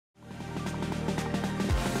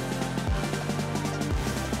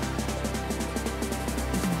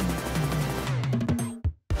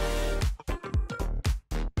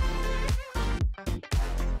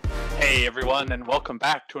Hey everyone, and welcome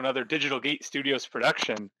back to another Digital Gate Studios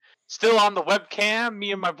production. Still on the webcam,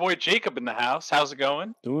 me and my boy Jacob in the house. How's it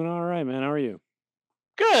going? Doing all right, man. How are you?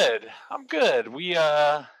 Good. I'm good.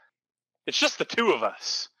 It's just the two of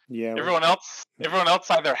us. Yeah, Everyone else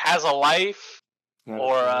either has a life out of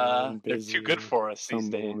or town, they're too good busy, for us these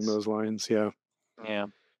something along days. those lines. Yeah, Yeah.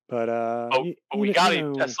 but But we got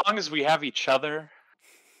as long as we have each other,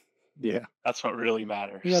 yeah, that's what really we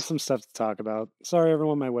got matters. some stuff to talk about. Sorry,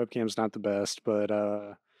 everyone, my webcam's not the best, but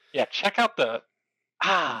Yeah, check out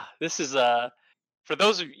this is for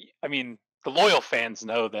those of you, I mean, the loyal fans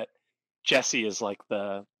know that Jesse is like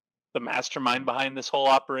the mastermind behind this whole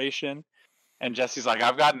operation. And Jesse's like,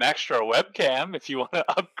 I've got an extra webcam if you want to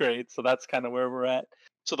upgrade. So that's kind of where we're at.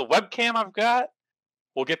 So the webcam I've got,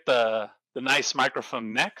 we'll get the nice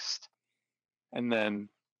microphone next, and then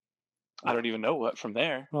I don't even know what from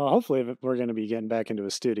there. well, hopefully we're going to be getting back into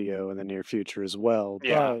a studio in the near future as well.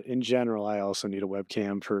 Yeah, But in general, I also need a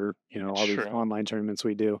webcam for all these true. online tournaments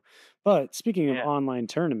we do. But speaking of Yeah, online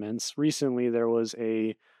tournaments, recently there was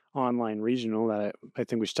a online regional that I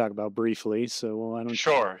think we should talk about briefly. So why don't you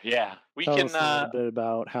sure. Yeah, we tell can. us a little bit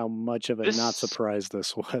about how much of a not This. surprise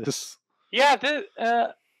this was? Yeah.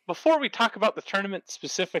 Before we talk about the tournament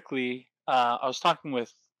specifically, I was talking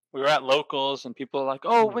with. We were at locals, and people are like,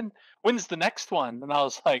 "Oh, Mm. when's the next one?" And I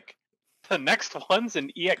was like, "The next one's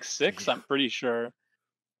in EX6. Yeah. I'm pretty sure."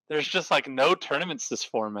 There's just like no tournaments this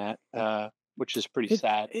format, which is pretty It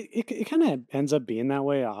sad. it kind of ends up being that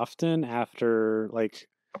way often after like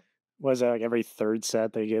was it like every third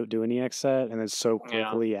set they do an EX set and then so Yeah,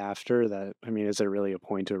 quickly after that. I mean, is there really a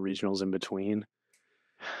point to regionals in between?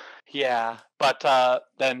 yeah. But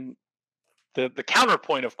then the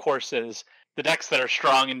counterpoint, of course, is the decks that are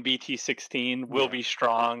strong in BT16 will Yeah. be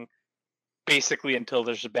strong basically until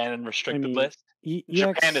there's a ban and I restricted mean, list.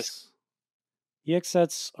 Japan is EX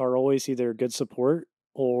sets are always either good support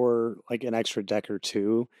or like an extra deck or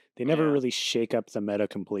two. They never yeah, really shake up the meta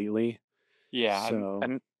completely. yeah, So,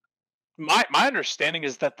 and my understanding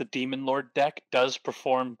is that the Demon Lord deck does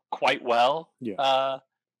perform quite well yeah.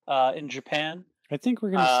 in Japan. I think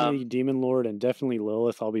we're gonna see Um, Demon Lord and definitely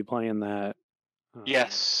Lilith. I'll be playing that.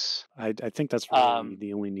 yes. I think that's really Um,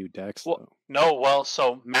 the only new decks well, though. no, well,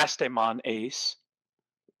 so Mastemon Ace,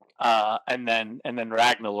 and then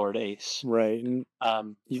Ragnalord Ace, Right, and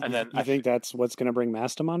and then you think that's what's gonna bring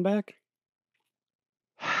Mastamon back?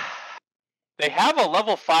 they have a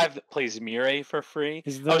level 5 that plays Mirai for free. I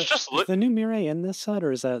was just Is look. the new Mirai in this set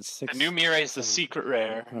or is that The new six Mirai is the seven? secret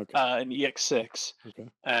rare Okay, in EX6, okay.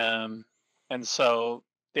 um, and so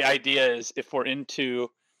the idea is if we're into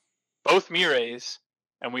both Mirais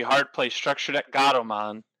and we hard play structured at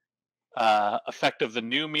Gatomon, effect of the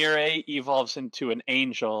new Mirai evolves into an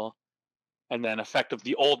angel, and then effect of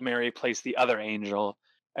the old Mirai plays the other angel,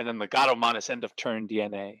 and then the Gatomon is end of turn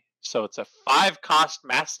DNA. So it's a 5 cost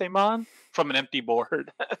Mastemon from an empty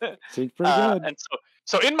board. Seems pretty good. And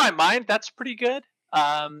so in my mind, that's pretty good.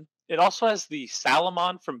 It also has the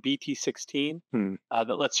Salamon from BT16 Hmm.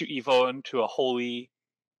 that lets you evo into a holy,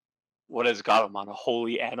 what is Gatomon, a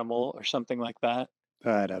holy animal or something like that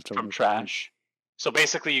I'd have to from look. Yeah. trash. So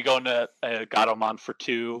basically, you go into a Gatomon for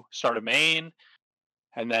 2, start a main,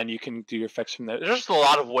 and then you can do your effects from there. There's just a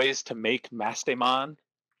lot of ways to make Mastemon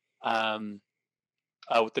um,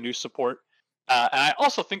 with the new support. And I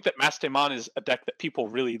also think that Mastemon is a deck that people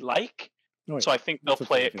really like. Oh So yeah, I think they'll it's a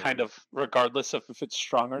play fan it kind favorite. of regardless of if it's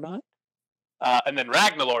strong or not. And then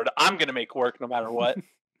Ragnalord, I'm going to make work no matter what.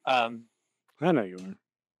 Um, I know you are.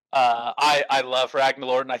 I love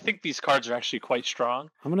Ragnalord, and I think these cards are actually quite strong.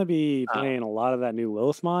 I'm gonna be Uh, playing a lot of that new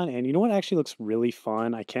Lilithmon, and you know what actually looks really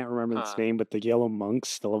fun? I can't remember its huh. name, but the yellow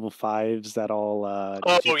monks, the level fives that all Oh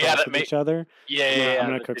yeah, digicross with each other. yeah, yeah, I'm yeah,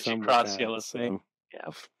 gonna the cook some with Digicross that. yellow thing.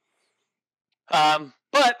 So Yeah.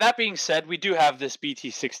 But that being said, we do have this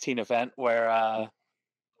BT16 event where I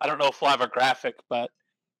don't know if we'll have a graphic, but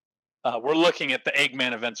we're looking at the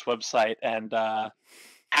Eggman Events website, and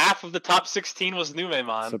half of the top 16 was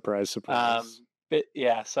Numemon. surprise, surprise. But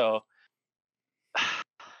yeah, so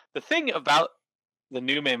the thing about the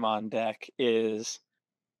Numemon deck is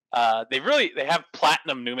they have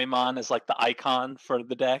Platinum Numemon as like the icon for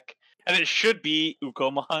the deck, and it should be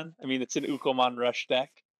Ukomon. I mean, it's an Ukomon Rush deck.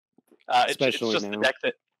 It's Especially just the now. deck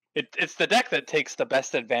that it's the deck that takes the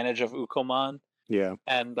best advantage of Ukomon, Yeah.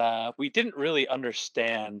 and we didn't really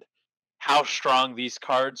understand how strong these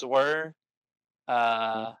cards were,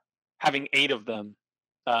 uh, having 8 of them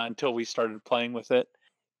until we started playing with it.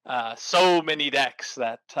 So many decks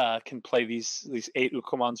that can play these 8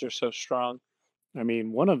 Ukomons are so strong. I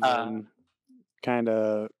mean, one of Uh, them kind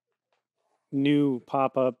of new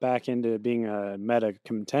pop up back into being a meta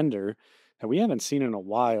contender that we haven't seen in a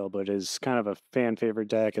while, but is kind of a fan favorite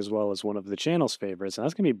deck as well as one of the channel's favorites, and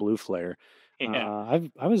that's gonna be Blue Flare. Yeah.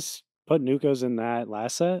 I was putting Nukas in that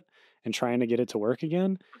last set and trying to get it to work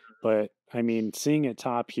again, but I mean, seeing it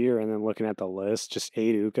top here and then looking at the list, just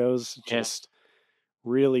 8 Ukos, Yeah. just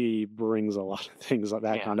really brings a lot of things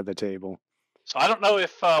back Yeah. onto the table. So I don't know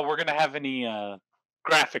if we're gonna have any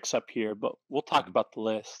graphics up here, but we'll talk about the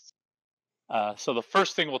list. So the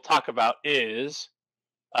first thing we'll talk about is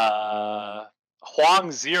uh, Huang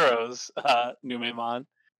Zero's Numemon,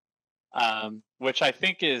 which I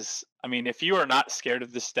think is, I mean, if you are not scared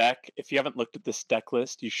of this deck, if you haven't looked at this deck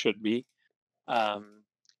list, you should be.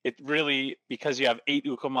 It really, because you have 8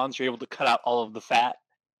 Ukomons, you're able to cut out all of the fat.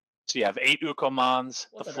 So you have 8 Ukomons,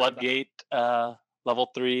 the Floodgate level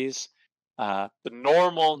 3s, the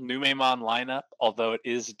normal Numemon lineup, although it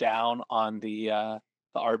is down on the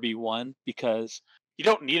RB1 because you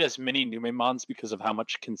don't need as many Numemons because of how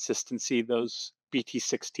much consistency those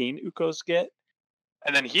BT16 Ukos get.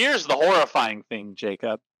 And then here's the horrifying thing,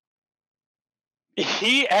 Jacob.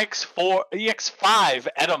 EX5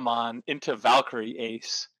 Edamon into Valkyrie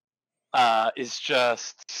Ace is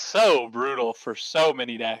just so brutal for so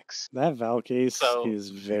many decks. That Valcase So is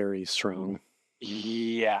very strong.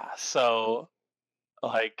 yeah, so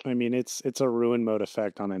like, I mean, it's a ruin mode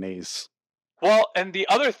effect on an ace. well, and the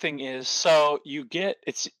other thing is, so you get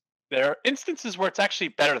it's there are instances where it's actually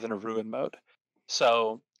better than a ruin mode.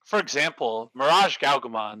 So, for example, Mirage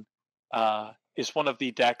Galgamon is one of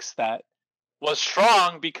the decks that was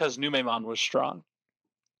strong because Numemon was strong.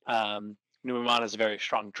 Numemon has a very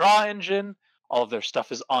strong draw engine. All of their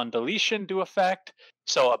stuff is on deletion to effect.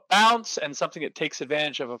 So a bounce and something that takes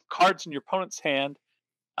advantage of cards in your opponent's hand.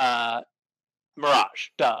 Mirage,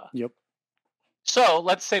 duh. Yep. So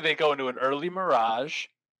let's say they go into an early Mirage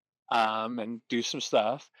and do some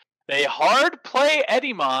stuff. They hard play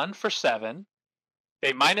Edimon for 7.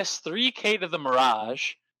 They minus 3k to the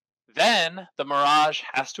Mirage. Then the Mirage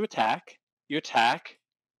has to attack. You attack.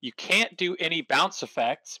 You can't do any bounce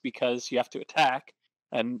effects because you have to attack.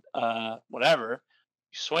 And whatever.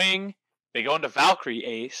 You swing. They go into Valkyrie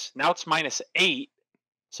Ace. Now it's minus 8.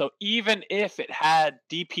 So even if it had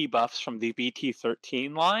DP buffs from the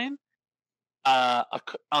BT13 line,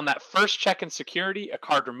 on that first check in security, a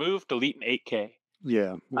card removed, delete an 8k.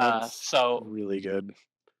 Yeah, that's So really good.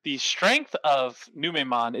 the strength of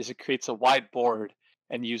Numemon is it creates a wide board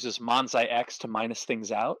and uses Monzai X to minus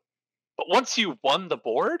things out. But once you won the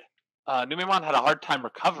board, Numemon had a hard time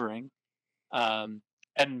recovering. And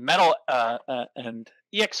Metal and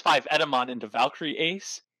EX5 Edamon into Valkyrie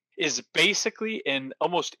Ace is basically in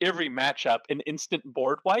almost every matchup an instant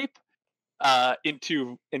board wipe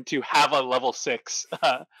into have a level 6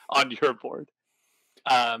 on your board.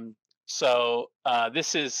 So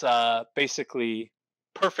this is basically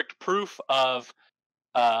perfect proof of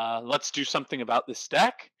let's do something about this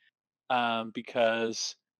deck,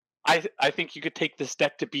 because I think you could take this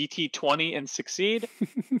deck to BT20 and succeed.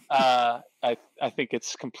 I think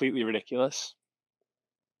it's completely ridiculous.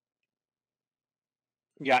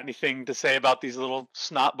 You got anything to say about these little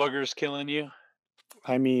snot boogers killing you?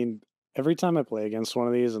 I mean, every time I play against one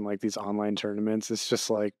of these in like these online tournaments, it's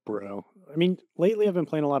just like, bro. I mean, lately I've been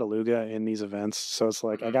playing a lot of Luga in these events, so it's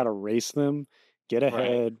like I Mhm. gotta race them, get Right.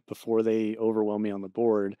 ahead before they overwhelm me on the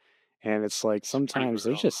board. And it's like It's pretty sometimes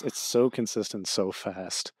they're brutal. just it's so consistent so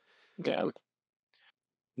fast. Yeah.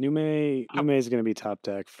 Nume is gonna be top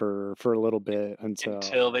deck for a little bit Until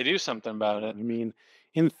until they do something about I it. mean,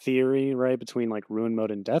 in theory, right, between like Ruin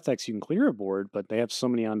Mode and Death X, you can clear a board, but they have so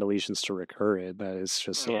many on deletions to recur it that it's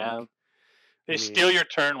just Yeah. like, I They mean, steal your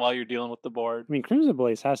turn while you're dealing with the board. I mean, Crimson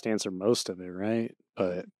Blaze has to answer most of it, right?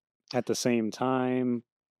 But at the same time,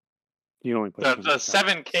 you only play so The many cards.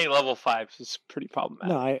 7k level 5s is pretty No,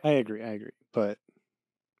 problematic. I agree, but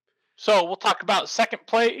So we'll talk about second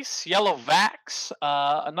place, Yellow Vax,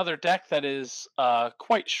 another deck that is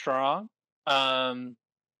quite strong. Um,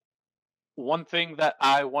 One thing that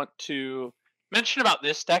I want to mention about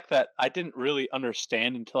this deck that I didn't really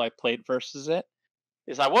understand until I played versus it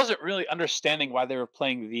is I wasn't really understanding why they were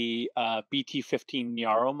playing the BT15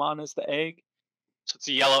 Yaromon as the egg. So it's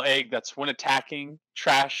a yellow egg that's when attacking,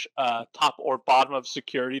 trash top or bottom of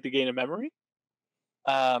security to gain a memory.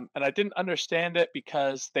 And I didn't understand it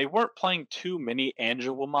because they weren't playing too many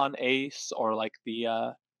Angelwomon Ace or like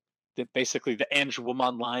basically the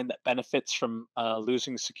Angelwomon line that benefits from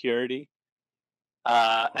losing security.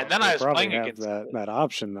 And well, then they I was probably playing have against that it. that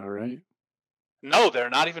option though, right? No, they're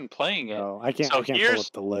not even playing it. Oh, I So can't pull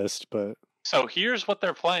up the list, but here's what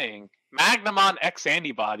they're playing: Magnamon X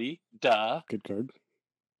Antibody, duh. good card.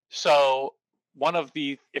 So one of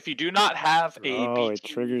the if you do not have a Oh, it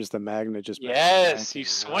BT, triggers the magnet just by yes, you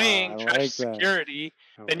attacking. Oh, I swing, trash like that. security,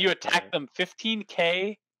 I then you like attack that. them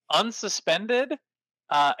 15k unsuspended,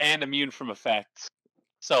 and immune from effects.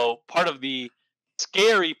 So part of the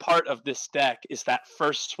scary part of this deck is that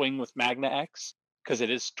first swing with Magna X because it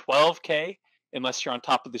is 12k. Unless you're on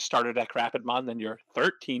top of the starter deck Rapidmon, then you're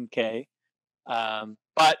 13k.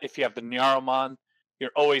 But if you have the Nyaromon,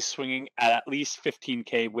 you're always swinging at least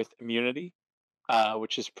 15k with immunity,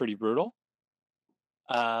 which is pretty brutal.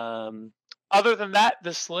 Um, Other than that,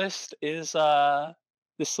 this list is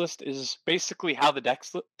basically how the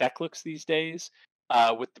deck looks these days.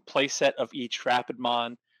 With the playset of each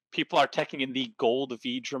Rapidmon, people are teching in the Gold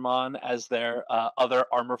Vidramon as their other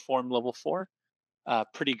armor form level 4.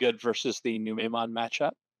 Pretty good versus the Numemon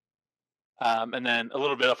matchup. And then a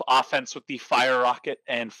little bit of offense with the Fire Rocket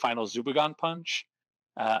and Final Zubagon Punch.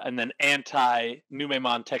 And then anti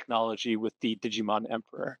Numemon technology with the Digimon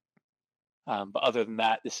Emperor. But other than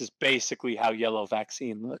that, this is basically how Yellow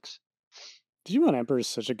Vaccine looks. Digimon Emperor is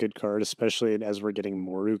such a good card, especially as we're getting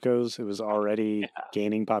more Ukos. It was already Yeah.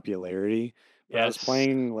 gaining popularity. But I was Yes.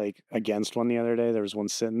 playing like against one the other day. There was one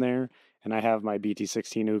sitting there, and I have my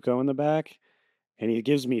BT16 Uko in the back, and he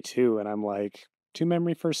gives me two, and I'm like, two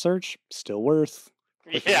memory for search, still worth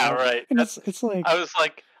clicking Yeah. out. Right. And That's. it's like, I was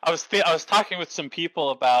like, I was talking with some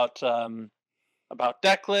people about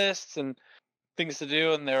deck lists and things to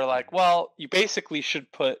do, and they're like, well, you basically should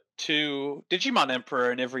put two Digimon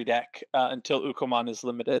Emperor in every deck until Ukomon is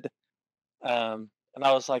limited. And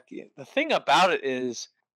I was like, the thing about it is,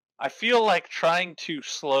 I feel like trying to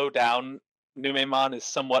slow down Numemon is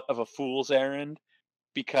somewhat of a fool's errand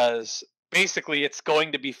because basically it's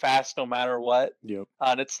going to be fast no matter what. yep.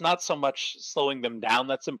 And it's not so much slowing them down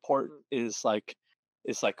that's important is like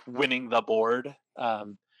winning the board,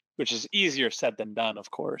 which is easier said than done,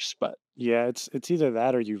 of course, but Yeah, it's either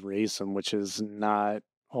that or you race them, which is not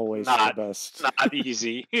always the not best. not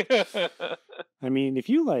easy. I mean, if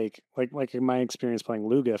you like in my experience playing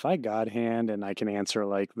Luga, if I God Hand and I can answer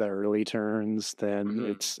like the early turns, then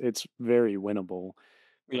Mhm. it's very winnable.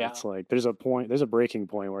 But Yeah, it's like there's a breaking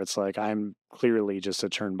point where it's like I'm clearly just a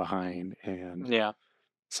turn behind, and yeah.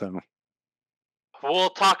 so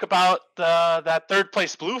We'll talk about that third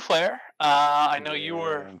place blue flare. I know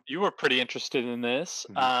yeah. you were pretty interested in this.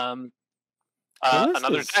 Mhm. The list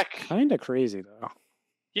Another is deck. kind of crazy though.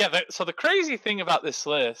 Yeah. So the crazy thing about this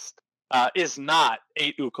list is not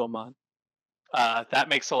 8 Ukomon. That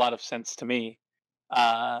makes a lot of sense to me.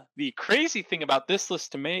 The crazy thing about this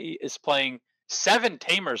list to me is playing 7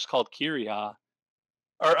 Tamers called Kiria,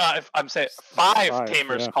 or if I'm saying 5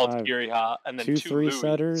 Tamers Yeah, called 5. Kiria, and then Two two three Louis.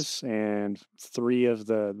 setters and three of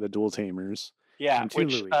the dual tamers Yeah, and two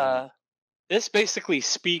which Louis. Yeah. this basically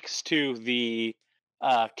speaks to the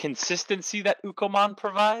consistency that Ukomon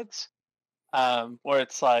provides, where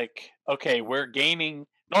it's like, okay, we're gaining.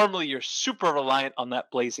 Normally, you're super reliant on that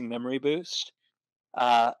blazing memory boost,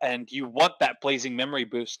 and you want that blazing memory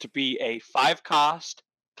boost to be a 5 cost,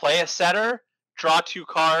 play a setter, draw 2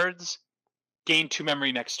 cards, gain 2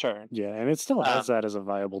 memory next turn. Yeah, and it still has Um, that as a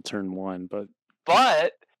viable turn one, but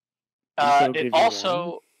but Uko it give you one.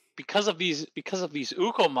 also because of these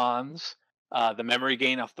Ukomons, the memory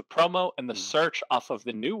gain off the promo and the Mm. search off of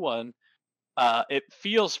the new one, it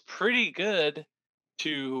feels pretty good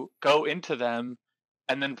to go into them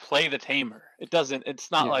and then play the tamer. It doesn't.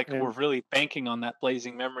 It's not Yeah, like we're really banking on that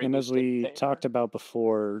blazing memory and as boosted we tamer. talked about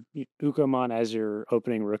before, Ukomon as your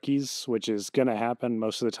opening rookies, which is gonna happen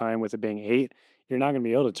most of the time with it being 8, you're not gonna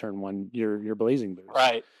be able to turn one your blazing boost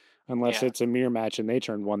Right. unless Yeah. it's a mirror match and they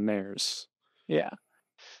turn one theirs. Yeah.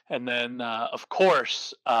 And then, of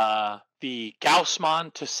course, the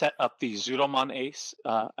Gaussmon to set up the Zudomon Ace,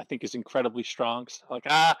 I think is incredibly strong. So like,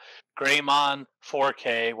 Greymon,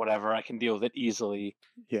 4K, whatever, I can deal with it easily.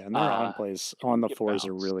 Yeah, and their on Uh, plays on the get fours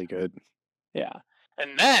are bounced. really good. Yeah.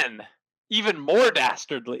 And then, even more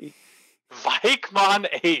dastardly, Vikemon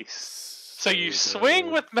Ace. So you So swing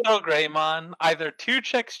good. with Metal Greymon, either 2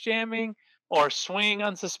 checks jamming or swing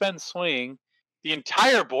unsuspend swing. The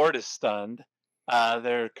entire board is stunned.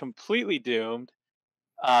 They're completely doomed.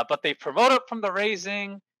 But they promote it from the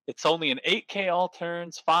raising. It's only an 8k all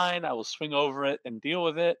turns. Fine, I will swing over it and deal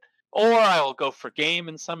with it. Or I will go for game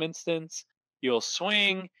in some instance. You'll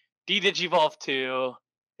swing, D-Digivolve 2.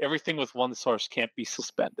 Everything with one source can't be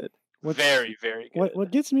suspended. What's Very, very what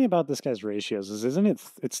good. gets me about this guy's ratios is isn't it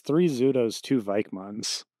it's 3 Zudos, 2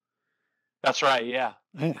 Vikemons. That's right, yeah.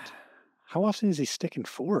 I, how often is he sticking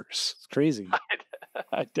fours? It's crazy.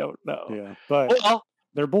 I don't know. Yeah, but Well,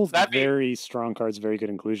 they're both that being very strong cards, very good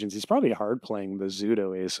inclusions. He's probably hard playing the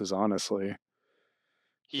Zudo aces, honestly.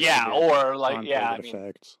 just to Yeah, get or like on yeah, target I mean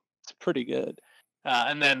effects. it's pretty good.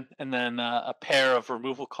 And then a pair of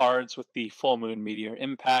removal cards with the Full Moon Meteor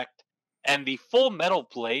Impact, and the Full Metal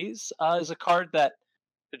Blaze is a card that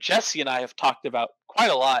Jesse and I have talked about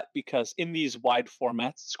quite a lot because in these wide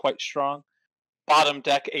formats it's quite strong. Bottom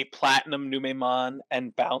deck a Platinum Numemon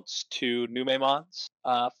and bounce 2 Numemons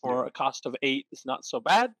Yeah. for a cost of 8 is not so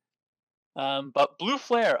bad. But Blue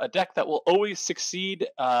Flare, a deck that will always succeed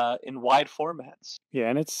in wide formats. Yeah,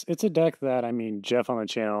 and it's a deck that I mean Jeff on the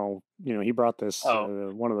channel, he brought this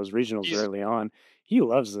Oh, one of those regionals he's early on. He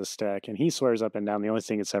loves this deck, and he swears up and down the only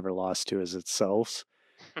thing it's ever lost to is itself.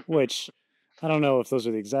 Which I don't know if those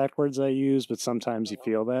are the exact words I use, but sometimes you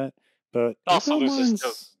feel that. But also loses to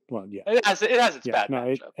Ukomon's well, yeah, it has its yeah, bad no,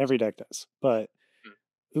 matchups. every deck does, but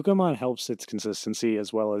Mm. Ukomon helps its consistency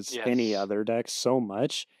as well as any Yes. other deck so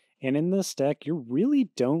much. And in this deck, you really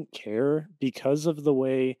don't care because of the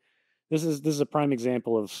way this is a prime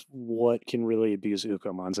example of what can really abuse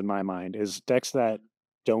Ukomons in my mind is decks that Mhm.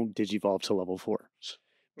 don't digivolve to level 4.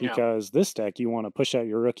 Yeah. Because this deck you want to push out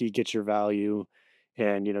your rookie, get your value,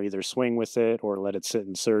 and either swing with it or let it sit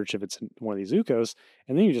and search if it's one of these Ukos,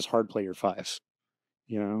 and then you just hard play your fives.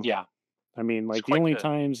 You know? Yeah. I mean, It's like the quite only good.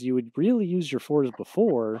 times you would really use your fours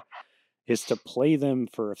before is to play them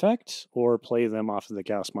for effect or play them off of the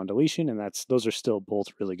Gaussmon deletion, and those are still both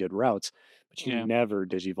really good routes. But you Yeah. never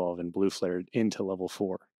digivolve in Blue Flare into level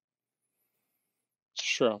 4. It's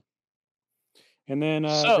true. And then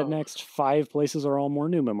the So next 5 places are all more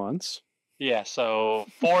Numemons. yeah, so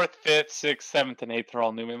fourth, fifth, sixth, seventh, and eighth are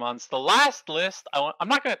all Numemons. The last list, I'm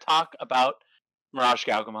not going to talk about Mirage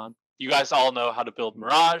Galgamon. You guys all know how to build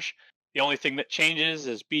Mirage. The only thing that changes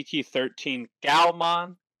is BT13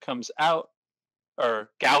 Galmon comes out, or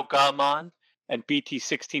Galgamon, and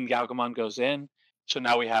BT16 Galgamon goes in. So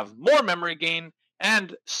now we have more memory gain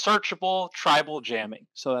and searchable tribal jamming.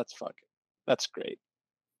 So that's great.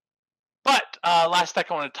 But last deck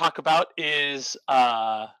I want to talk about is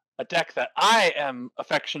a deck that I am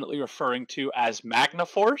affectionately referring to as Magna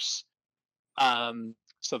Force.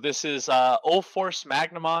 So this is Force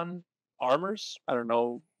Magnamon Armors. I don't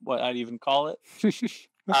know what I'd even call it. That's pretty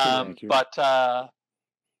accurate.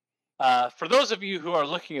 But for those of you who are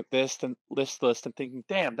looking at this and list and thinking,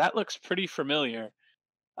 "Damn, that looks pretty familiar,"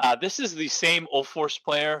 this is the same Force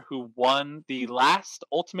player who won the last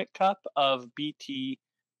Ultimate Cup of BT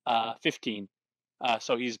 15.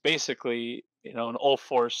 So he's basically, an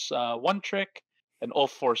Force one trick, an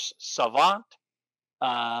Force savant.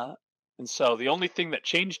 Uh, and so the only thing that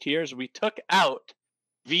changed here is we took out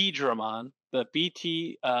Vidramon, the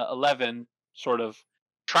BT 11 sort of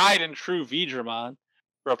tried and true Vidramon,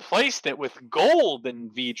 replaced it with Golden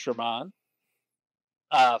Vidramon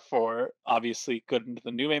for obviously good into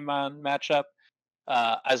the Numemon matchup,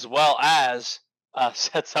 as well as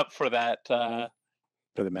sets up for that For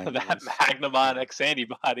the that Magnamons. Magnamon X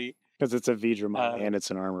antibody. Because it's a Vidramon Uh, and it's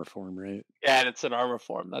an armor form, right? and it's an armor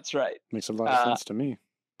form. That's right. Makes a lot of Uh, sense to me.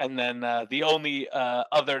 and then the only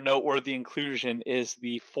other noteworthy inclusion is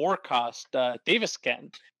the 4 cost Davis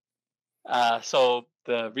Ken. So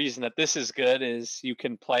the reason that this is good is you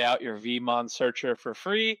can play out your Vmon Searcher for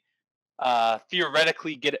free.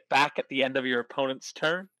 Theoretically, get it back at the end of your opponent's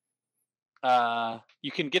turn.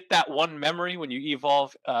 You can get that 1 memory when you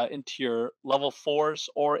evolve into your level 4s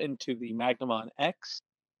or into the Magnamon X.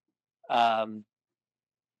 Um,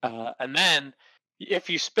 and then if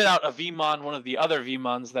you spit out a Vmon, one of the other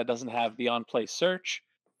Vmons that doesn't have the on-play search,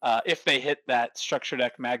 if they hit that structure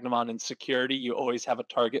deck Magnamon in security, you always have a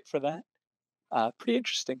target for that. Pretty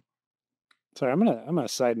interesting. Sorry, I'm gonna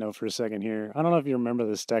side note for a second here. I don't know if you remember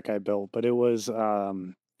this deck I built, but it was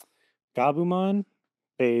Gabumon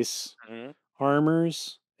base Mhm.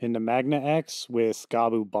 armors into Magna X with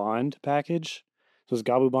Gabu Bond package. So it's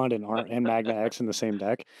Gabu Bond and Magna X in the same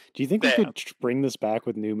deck. Do you think we Damn. could bring this back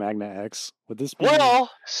with new Magna X? Would this be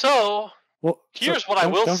Well, so well? So here's what I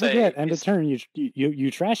don't will don't forget, say end of is turn,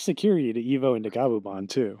 you trash security to Evo into Gabu Bond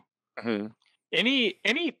too. Mhm.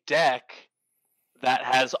 any deck that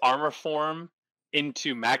has armor form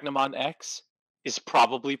into Magnamon X is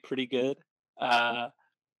probably pretty good. Uh,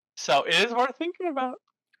 so it is worth thinking about.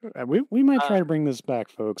 We might try Uh, to bring this back,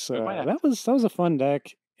 folks. we might have That was a fun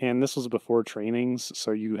deck, and this was before trainings,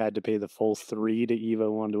 so you had to pay the full 3 to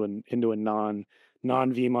Evo onto into a non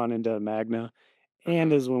Vmon into a Magna,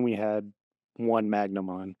 and Mhm. is when we had one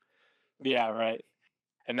Magnamon. Yeah, right.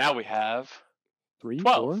 And now we have Three,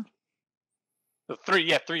 12. 4? The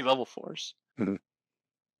three level 4s.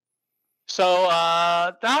 So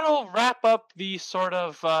that'll wrap up the sort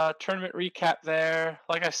of tournament recap there.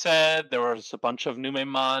 Like I said, there was a bunch of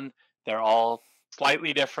Numemon. They're all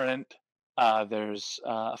slightly different. There's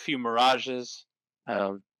a few Mirages.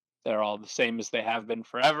 Um, they're all the same as they have been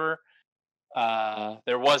forever.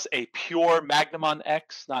 There was a pure Magnamon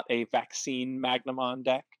X, not a vaccine Magnamon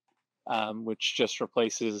deck, which just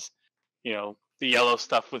replaces, the yellow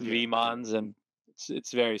stuff with Yeah, yeah. VMons, and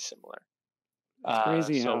it's very similar. It's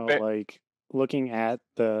crazy So how like looking at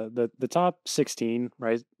the top 16,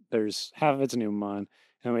 right? There's half of it's Numemon,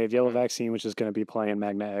 and we have Yellow mhm, Vaccine, which is going to be playing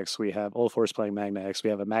Magna X. We have Old Force playing Magna X. We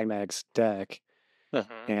have a Magna X deck,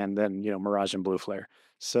 mhm, and then Mirage and Blue Flare.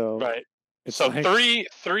 So right. it's So like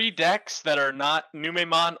three decks that are not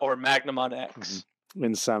Numemon or Magnamon mhm, X.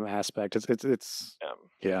 in some aspect, it's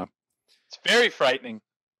yeah. It's very frightening.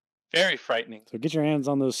 Very frightening. So get your hands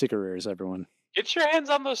on those secret rares, everyone. Get your hands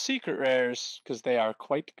on those secret rares because they are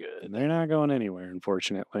quite good. They're not going anywhere,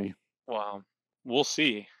 unfortunately. Well, we'll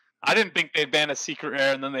see. I didn't think they'd ban a secret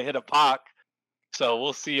rare and then they hit a POC. So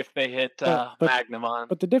we'll see if they hit But but Magnamon.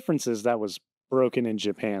 but the difference is that was broken in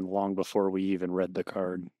Japan long before we even read the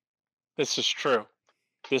card. This is true.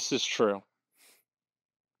 This is true.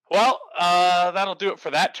 Well, that'll do it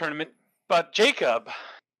for that tournament. But Jacob,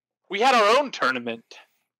 we had our own tournament.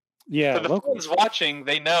 Yeah, For the locally. fans watching,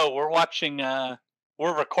 they know we're watching.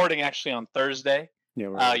 We're recording actually on Thursday. Yeah,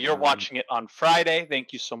 we're You're watching it on Friday.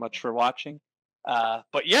 Thank you so much for watching.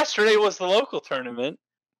 But yesterday was the local tournament,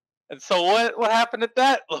 and so what happened at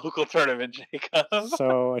that local tournament, Jacob?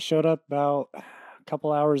 So I showed up about a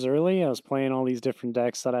couple hours early. I was playing all these different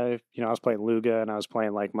decks that I was playing Luga and I was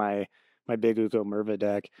playing like my Big Uko Merva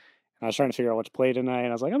deck. And I was trying to figure out what to play tonight. And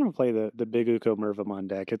I was like, I'm gonna play the Big Uko Mervamon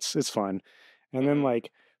deck. It's fun. And then Mhm,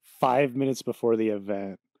 like 5 minutes before the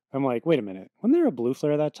event, I'm like, wait a minute, wasn't there a blue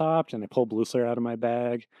flare that topped? And I pulled blue flare out of my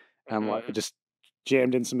bag. I'm like, I mhm. just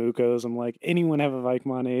jammed in some Ukos. I'm like, anyone have a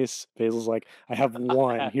Vikemon Ace? Basil's like, I have I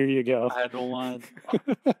one. had Here you go. I had one.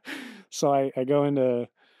 So I go into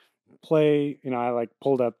play, I like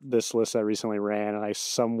pulled up this list I recently ran and I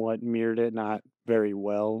somewhat mirrored it, not very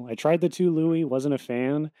well. I tried the two Louis, wasn't a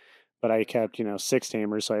fan, but I kept, six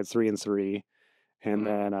Tamers, so I had 3 and 3, and Mhm.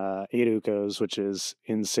 then eight Ukos, which is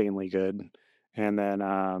insanely good. And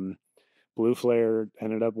then Blue Flare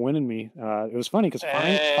ended up winning me. It was funny because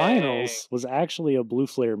Dang. finals was actually a Blue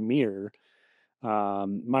Flare mirror.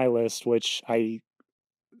 My list, which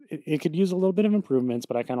it could use a little bit of improvements,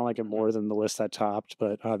 but I kind of like it Mhm. more than the list that topped.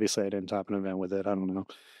 But obviously, I didn't top an event with it. I don't know.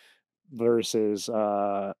 Versus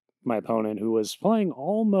my opponent, who was playing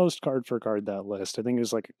almost card for card that list. I think it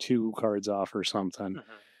was like 2 cards off or something. Mhm.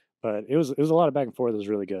 But it was a lot of back and forth. It was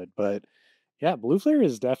really good. But yeah, Blue Flare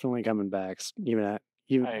is definitely coming back. Even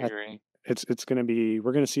I at agree. it's gonna be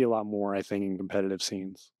we're gonna see a lot more. I think in competitive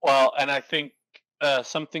scenes. Well, and I think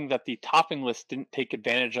something that the topping list didn't take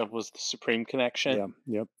advantage of was the Supreme Yeah. Connection.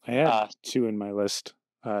 Yep. I had Uh, 2 in my list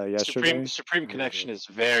Supreme yesterday. Supreme Really Connection good. is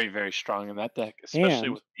very very strong in that deck, especially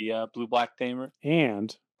And with the blue black tamer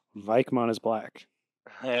and Vikemon is black.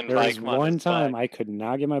 and There was Vikemon is one time black. I could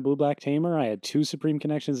not get my blue black tamer. I had 2 Supreme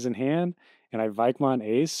Connections in hand, and I Vikemon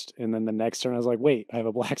aced. And then the next turn, I was like, "Wait, I have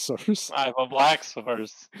a black source." I have a black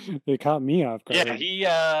source. It caught me off Yeah, guard. he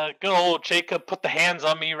good old Jacob put the hands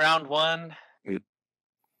on me round one, It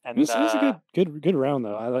and was a good round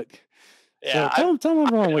though. I like. So yeah, I've tell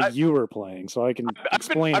everyone what I've, you were playing, so I can I've been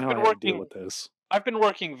explain I've how I been had to deal working with this. I've been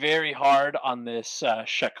working very hard on this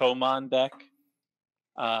Shakomon deck.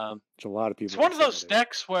 Um, Which a lot of it's people are one of those excited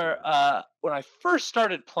decks where for. when I first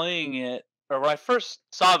started playing it, or when I first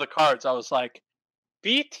saw the cards, I was like,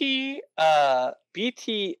 BT8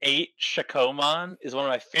 Shakomon is one of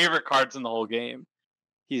my favorite cards in the whole game.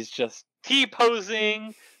 He's just T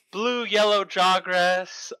posing, blue yellow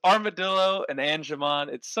Jawgrass, Armadillo, and Angemon.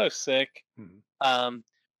 It's so sick. Mhm. Um,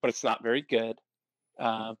 but it's not very good,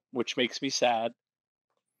 which makes me sad.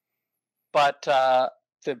 But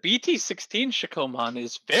the BT16 Shakomon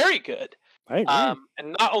is very good. I agree.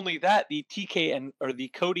 And not only that, the TK or the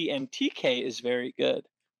Cody and TK is very good.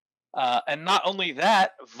 And not only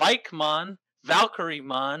that, Vikemon,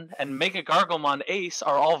 Valkyremon, and Mega Garglemon Ace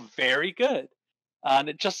are all very good. And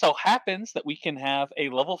it just so happens that we can have a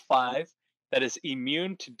level 5 that is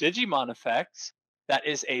immune to Digimon effects, that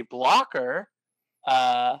is a blocker,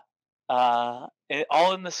 uh,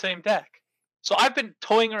 all in the same deck. So I've been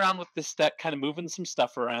toying around with this deck, kind of moving some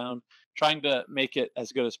stuff around, trying to make it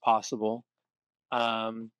as good as possible.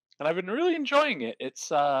 And I've been really enjoying it.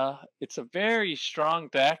 It's a very strong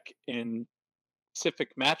deck in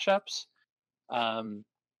specific matchups. Um,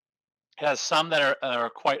 it has some that are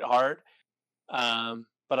quite hard,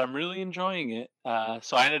 but I'm really enjoying it.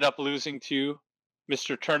 So I ended up losing to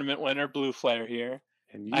Mr. Tournament winner Blue Flare here.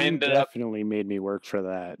 And I you ended up, definitely made me work for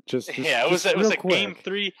that. yeah, it was Real a game quick.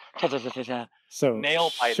 3 So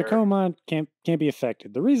nail biter. Shakomon can't be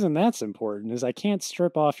affected. The reason that's important is I can't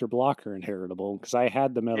strip off your blocker inheritable because I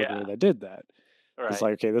had the metal Yeah, gray that did that. It's right,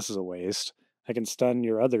 like, okay, this is a waste. I can stun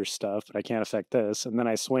your other stuff, but I can't affect this. And then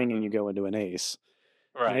I swing and hmm you go into an ace.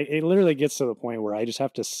 And right. it literally gets to the point where I just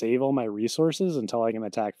have to save all my resources until I can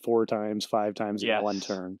attack 4 times, 5 times in one Yes,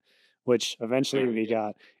 turn, which eventually very we good.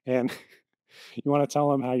 got. And you want to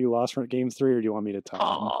tell him how you lost for game 3, or do you want me to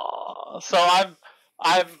tell him? Aw, so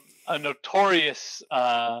I'm a notorious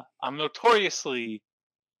I'm notoriously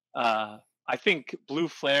I think Blue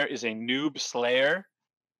Flare is a noob slayer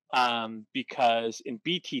because in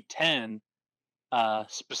BT10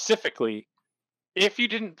 specifically, if you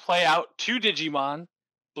didn't play out 2 Digimon,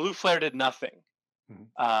 Blue Flare did nothing. Mhm.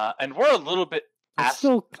 And we're a little bit That's past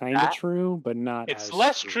still kind of that. true, but not It's as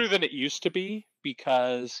less true. true than it used to be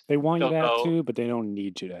because They want you they'll to have go to, but they don't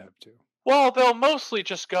need you to have to. well, they'll mostly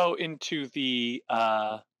just go into the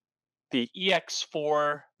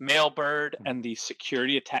EX4 Mailbird Mhm. and the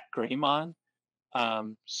Security Attack Greymon.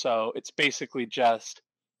 So it's basically just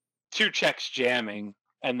 2 checks jamming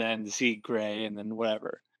and then Z Gray and then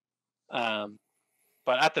whatever. Um,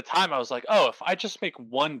 but at the time, I was like, oh, if I just make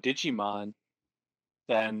 1 Digimon,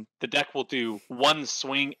 then the deck will do 1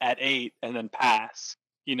 swing at 8 and then pass.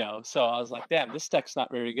 So I was like, damn, this deck's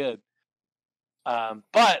not very good.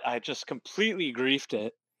 But I just completely griefed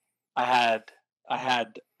it. I had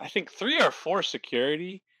I think 3 or 4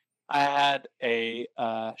 security. I had a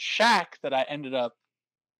shack that I ended up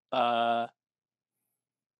uh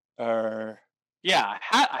or yeah,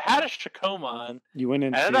 I had a Shakomon. You went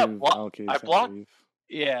I ended up into I Valkyries, I blocked, believe.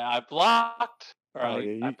 yeah, I blocked or Oh I,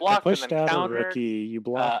 yeah, I I blocked and pushed then out a countered rookie. You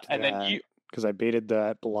blocked and then that you because I baited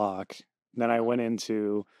that block. Then I mhm, went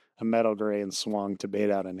into a metal gray and swung to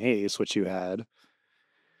bait out an ace, which you had.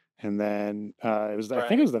 And then I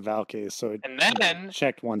think it right. was the Valkyries, so And it then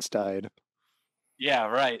checked once died. yeah,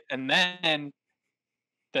 right. And then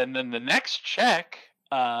the next check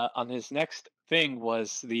on his next thing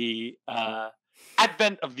was the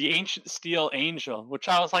advent of the ancient steel angel, which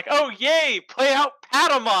I was like, oh yay, play out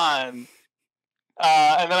Patamon.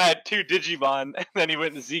 And then I had 2 Digimon, and then he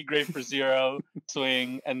went to Z Gray for 0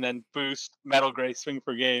 swing, and then boost Metal Gray swing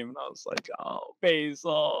for game, and I was like, oh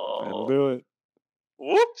That'll Basil, do it.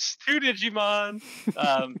 whoops, 2 Digimon.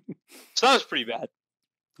 Um, so that was pretty bad.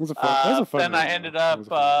 That was a fun Then I run though. ended That up, was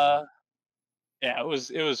a fun run. yeah, it was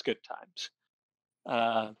good times.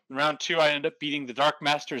 Round 2, I ended up beating the Dark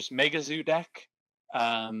Master's Megazoo deck.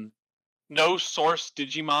 Um, no Source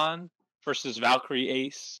Digimon versus Valkyrie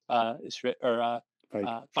Ace,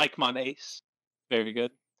 Like Vikemon Ace. Very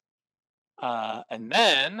good. And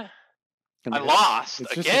then I I mean lost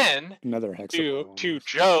it's just again another to hexapla almost.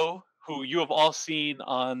 Joe, who you have all seen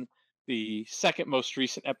on the second most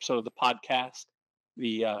recent episode of the podcast,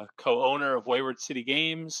 the co-owner of Wayward City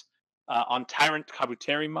Games, on Tyrant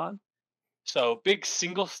Kabuterimon. So big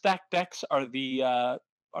single stack decks are the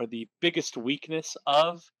biggest weakness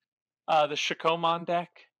of the Shakomon deck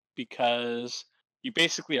because you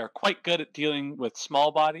basically are quite good at dealing with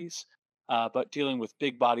small bodies, but dealing with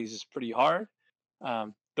big bodies is pretty hard.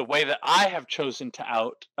 The way that I have chosen to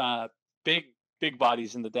out big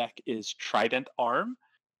bodies in the deck is Trident Arm.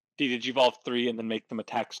 Digivolve 3 and then make them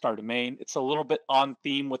attack star domain. It's a little bit on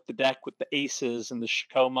theme with the deck with the aces and the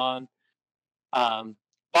Shakomon. Um,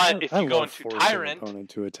 but if I you go love into forcing Tyrant opponent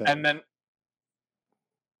to and attack. then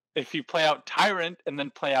if you play out Tyrant and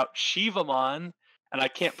then play out Shivamon, and I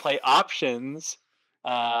can't play options,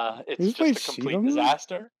 You it's just played just a complete Shivamon?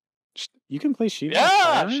 disaster. You can play Shiva with Yeah,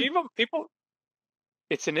 Tyrant? Shiva people.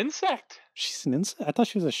 It's an insect. She's an insect? I thought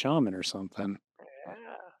she was a shaman or something.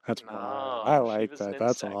 Yeah. That's wild. I No, like Shiva's an that.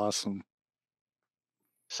 That's insect. awesome.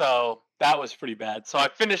 So that was pretty bad. So I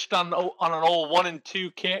finished on an old 1 and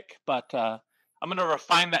 2 kick, but I'm gonna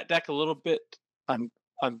refine that deck a little bit.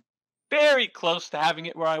 I'm very close to having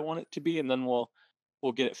it where I want it to be, and then we'll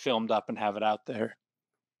get it filmed up and have it out there.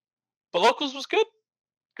 But locals was good. It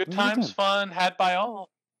Good was a good times, time. fun, had by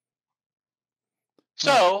all.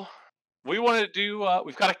 All right. So we wanted to do.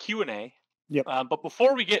 We've got a Q&A, Yep. but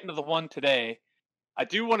before we get into the one today, I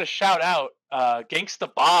do want to shout out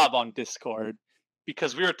Gangsta Bob on Discord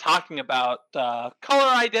because we were talking about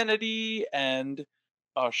color identity and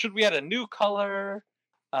should we add a new color.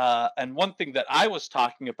 And one thing that I was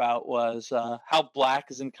talking about was how black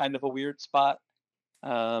is in kind of a weird spot.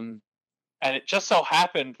 Um, and it just so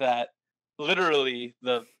happened that literally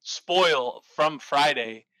the spoil from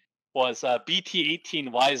Friday was BT18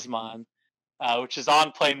 Wisemon, which is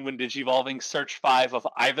on playing when digivolving search 5 of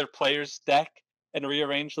either player's deck and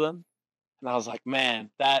rearrange them. And I was like, man,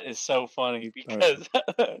 that is so funny Oh yeah. because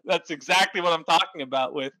that's exactly what I'm talking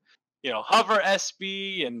about with, Hover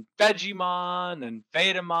SB and Vegemon and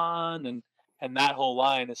Vetamon and that whole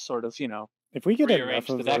line is sort of, If we get enough rearrange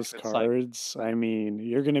the of decks. those It's like, cards, I mean,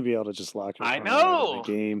 you're going to be able to just lock your I opponent out of the know.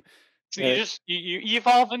 game. So you Uh, just you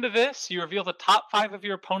evolve into this. You reveal the top five of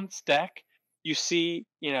your opponent's deck. You see,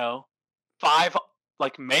 five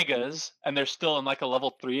like megas, and they're still in like a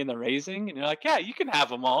level 3 in the raising, and you're like, yeah, you can have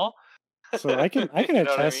them all. so I can You know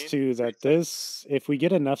what I attest mean? to It's pretty that sick. this, if we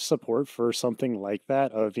get enough support for something like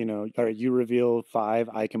that, of all right, you reveal five,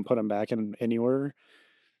 I can put them back in any order.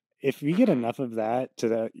 If we get Hmm. enough of that to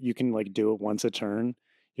that, you can like do it once a turn.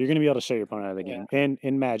 You're going to be able to shut your opponent out of the Yeah. game. And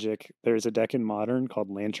in Magic, there's a deck in Modern called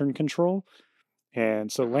Lantern Control.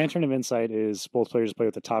 And so Hmm. Lantern of Insight is both players play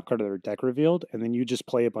with the top card of their deck revealed, and then you just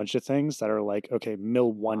play a bunch of things that are like, okay,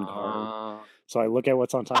 mill one card. Uh, So I look at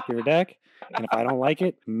what's on top of your deck, and if I don't like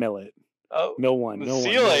it, mill it. oh, Mill one, mill see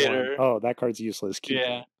one, you mill one. later. Oh, that card's useless. Keep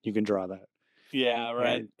Yeah. it. You can draw that. Yeah.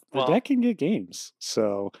 Right. And the Well, deck can get games.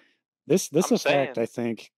 So this I'm effect, saying. I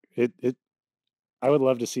think it I would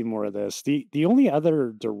love to see more of this. The only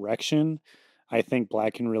other direction I think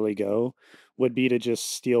Black can really go would be to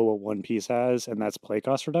just steal what One Piece has, and that's play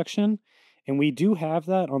cost reduction. And we do have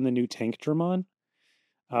that on the new Tank Dramon,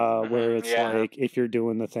 where it's Yeah. like if you're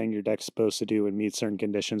doing the thing your deck's supposed to do and meet certain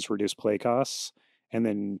conditions, reduce play costs, and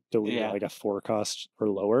then delete at Yeah. like a 4 cost or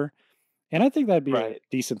lower. And I think that'd be a Right.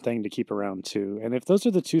 decent thing to keep around too. And if those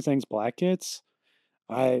are the two things Black gets,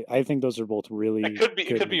 I think those are both It really could be. It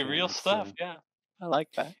good could be real mechanics. Yeah. stuff. Yeah. I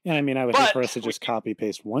like that. And I mean, I would hate for us But to we. just copy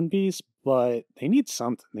paste One Piece, but they need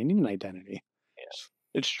something. They need an identity. Yeah,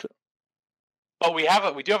 it's true. But we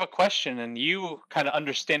do have a question, and you kind of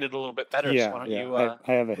understand it a little bit better. So Yeah, why don't yeah. you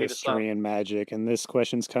I have a lead us off? history in Magic, and this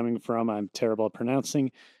question's coming from, I'm terrible at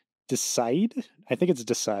pronouncing, Decide. I think it's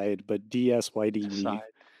Decide, but Dsyde. Decide.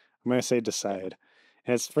 I'm going to say Yeah. Decide.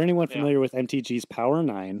 And it's for anyone Yeah. familiar with MTG's Power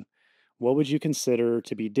 9, what would you consider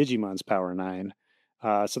to be Digimon's Power 9?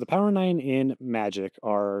 So the Power 9 in Magic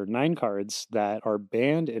are 9 cards that are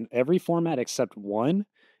banned in every format except one,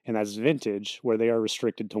 and that's Vintage, where they are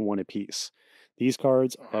restricted to one apiece. These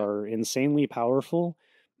cards Hmm. are insanely powerful.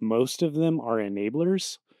 Most of them are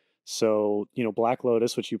enablers. So, Black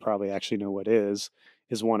Lotus, which you probably actually know what is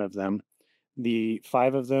one of them. The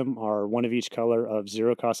 5 of them are one of each color of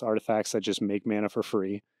 0 cost artifacts that just make mana for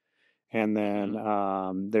free. And Hmm.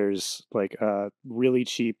 then there's like really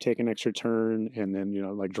cheap take an extra turn, and then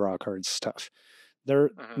like draw cards stuff. They're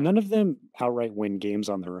Hmm. none of them outright win games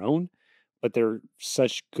on their own, but they're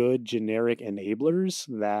such good generic enablers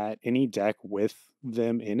that any deck with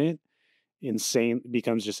them in it insane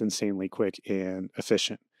becomes just insanely quick and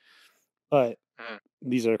efficient. But Hmm.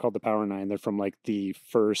 these are called the Power Nine. They're from like the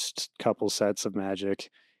first couple sets of Magic,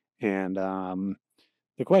 and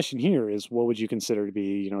the question here is, what would you consider to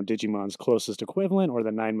be, Digimon's closest equivalent or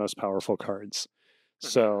the 9 most powerful cards? Hmm.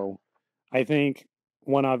 So I think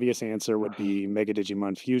one obvious answer would be Mega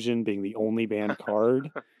Digimon Fusion being the only banned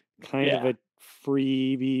card. Kind of Yeah. a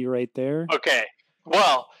freebie right there. Okay.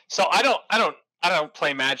 Well, so I don't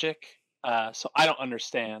play Magic, so I don't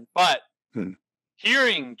understand. But Hmm.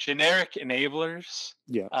 hearing generic enablers,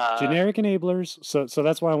 Yeah. uh, Generic enablers. So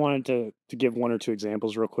that's why I wanted to give one or two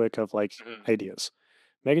examples real quick of like mhm, ideas.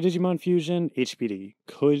 Mega Digimon Fusion, HPD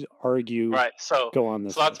could argue right? So go on so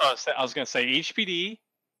this that's what I list. was saying. I was going to say HPD,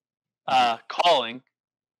 Mhm. calling,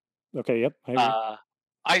 Okay, yep, I agree. uh,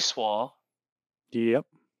 ice wall. Yep.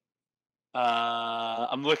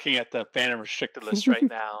 I'm looking at the Phantom restricted list right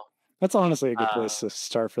now. That's honestly a good Uh, place to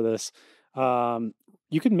start for this.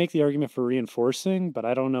 You could make the argument for reinforcing, but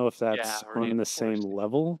I don't know if yeah, that's on the same reinforcing.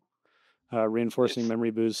 level. Reinforcing It's.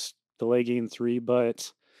 memory boost, delay gain 3,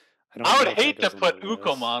 but I I don't would know if that hate to goes on the put list.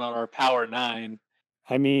 Ukomon on our Power Nine,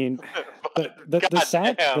 I mean, but the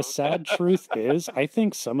goddamn. sad truth is, I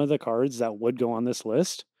think some of the cards that would go on this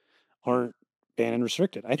list aren't banned and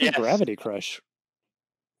restricted. I think Yes. Gravity Crush.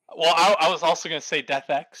 Well, I was also going to say Death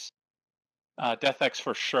X. Death X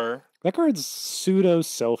for sure. That card's pseudo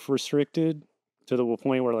self restricted to the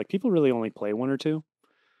point where like people really only play one or two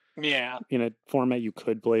Yeah, in a format you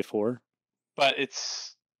could play four. but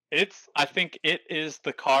it's. I think it is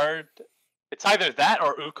the card. It's either that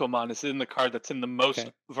or Ukomon is in the card that's in the most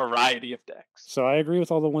Okay. variety of decks. So I agree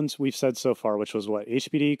with all the ones we've said so far, which was what?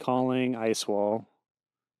 HBD, Calling, Ice Wall.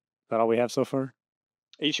 Is that all we have so far?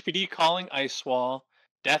 HPD calling Ice Wall,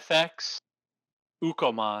 Death X,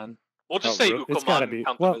 Ukomon. We'll just Oh, say it's got Ukomon to and be.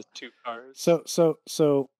 count them Well, as two cards.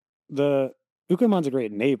 so the Ukumon's a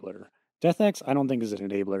great enabler. Death X, I don't think is an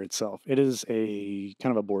enabler itself. It is a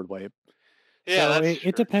kind of a board wipe. Yeah, So that's it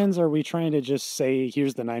true. depends. Are we trying to just say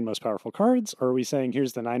here's the 9 most powerful cards, or are we saying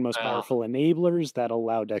here's the 9 most Well, powerful enablers that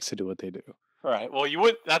allow decks to do what they do? right. Well, you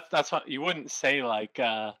would that's what you wouldn't say It like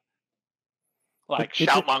it de-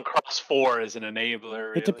 Shoutmon Cross 4 is an enabler. it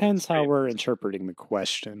Really, it's depends how pretty we're much interpreting the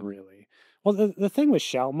question, really. Well, the thing with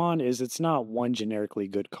Shoutmon is it's not one generically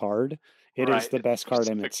good card. It is right. the It's best card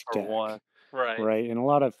in specific its for one. deck, Right. right? And a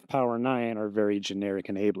lot of Power 9 are very generic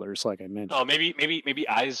enablers, like I Oh, mentioned. maybe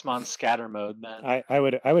Eismon Scatter Mode then. I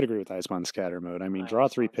would agree with Iceman Scatter Mode. I mean, draw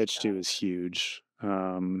 3, Eismon pitch 2 Scatter. is huge.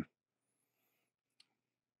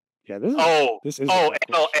 Yeah, this is Oh, this is a good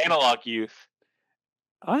question. Analog Youth.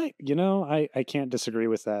 I can't disagree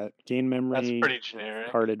with that. Gain That's memory, pretty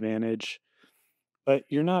generic. card advantage, but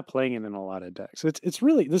you're not playing it in a lot of decks. It's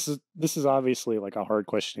really this is obviously like a hard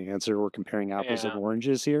question to answer. We're comparing apples and Yeah.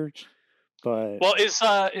 oranges here, but Well, is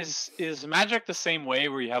Magic the same way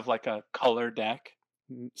where you have like a color deck?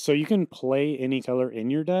 so you can play any color in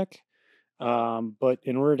your deck. Uh, But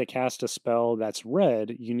in order to cast a spell that's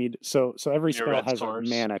red, you need so every you need a spell red has a source.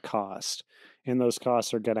 mana cost, and those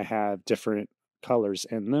costs are going to have different colors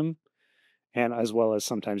in them, and as well as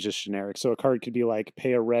sometimes just generic. So a card could be like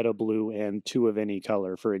pay a red, a blue, and 2 of any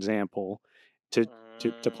color, for example, to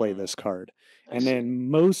play Mm, this card. I And see. then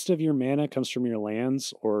most of your mana comes from your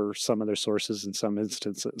lands or some other sources in some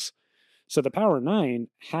instances. So the power 9,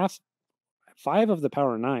 half 5 of the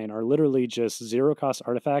power 9 are literally just 0 cost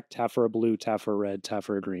artifact, tap for a blue, tap for a red, tap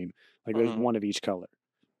for a green. Like there's Mhm. one of each color,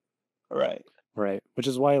 Right. right? Which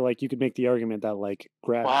is why like you could make the argument that like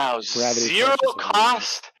Wow, gravity zero crush is a win.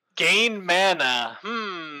 cost gain mana.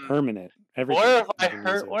 Permanent. Everything Where have I you can use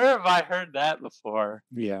heard it. where have I heard that before?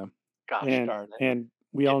 Yeah. Gosh And darn it.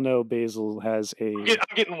 we Get, all know Basil has a I'm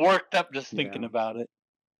getting worked up just thinking yeah. about it.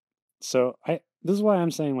 So I this is why I'm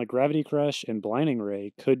saying like Gravity Crush and Blinding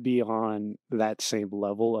Ray could be on that same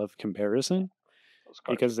level of comparison Those cards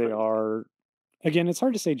are because they pretty good. are again, it's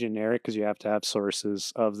hard to say generic because you have to have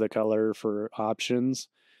sources of the color for options.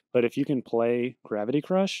 But if you can play Gravity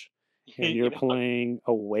Crush and You you're know, playing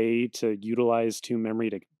a way to utilize 2 memory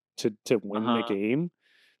to win the uh-huh. game,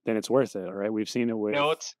 then it's worth it. All right. We've seen it with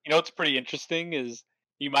What's pretty interesting is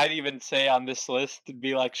you might even say on this list it'd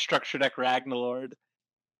be like structure deck Ragnalord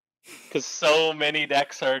because so many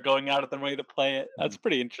decks are going out of their way to play it. That's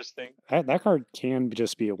pretty interesting. that card can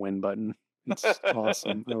just be a win button. It's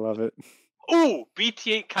awesome. I love it. Ooh,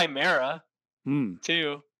 BT8 Chimera Hmm.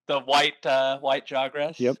 too. The white Yep.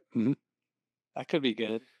 Jogress. That could be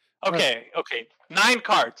good. All right. Okay. 9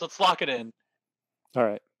 cards. Let's lock it in. All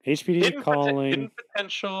right. HPD Hidden calling.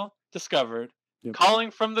 potential discovered. Yep.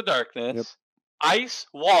 Calling from the Yep. darkness. Ice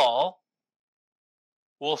wall.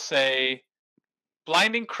 We'll say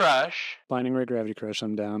blinding crush. Blinding Ray Gravity Crush.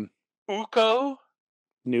 I'm down. Uko.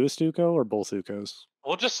 Newest Uko or both Ukos?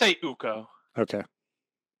 We'll just say Uko. Okay.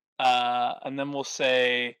 And then we'll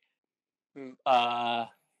say blah,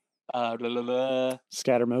 blah, blah.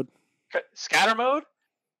 Scatter mode. Scatter mode.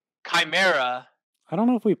 Chimera. I don't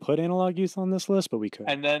know if we put analog use on this list, but we could.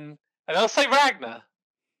 And then I'll say Ragna.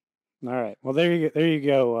 All right. Well, there you go. There you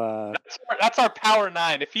go. That's our power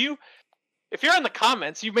 9. If you're in the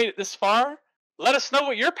comments, you made it this far. Let us know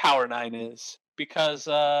what your power 9 is because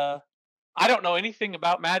I don't know anything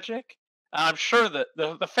about Magic. I'm sure that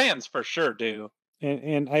the fans for sure do.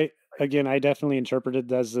 And I definitely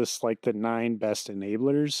interpreted as this like the 9 best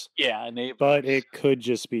enablers, Yeah, enablers. but it could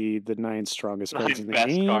just be the 9 strongest cards 9 in the best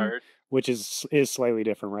game, card. which is slightly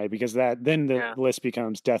different, right? Because then the list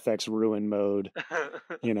becomes Death X Ruin mode,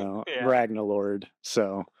 Yeah. Ragnalord.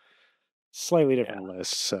 So slightly different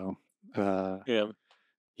lists. So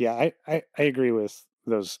Yeah. I agree with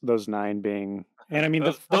those 9 being, and I mean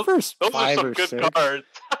the Those first are 5 some or good 6 cards.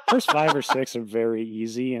 first 5 or 6 are very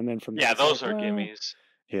easy, and then from there Yeah, it's those like, are well, gimmies.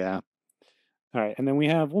 yeah. All right, and then we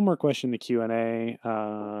have one more question in the Q&A.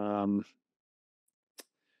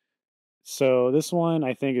 So this one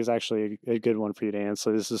I think is actually a good one for you to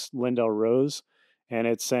answer. This is Lindell Rose, and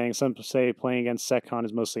it's saying some say playing against SecCon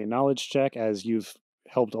is mostly a knowledge check, as you've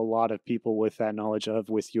helped a lot of people with that knowledge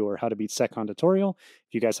with your How to Beat SecCon tutorial.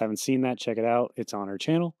 If you guys haven't seen that, check it out. It's on our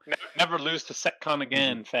channel. Never lose to SecCon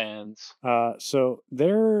again, fans. So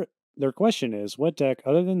their question is, what deck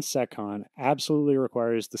other than SecCon absolutely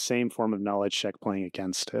requires the same form of knowledge check playing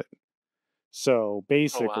against it? So Oh wow.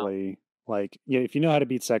 basically, like, if you know how to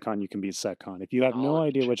beat SecCon, you can beat SecCon. If you have no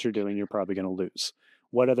Knowledge idea what you're doing, you're probably going to lose.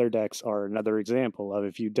 What other decks are another example of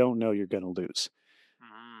if you don't know, you're going to lose?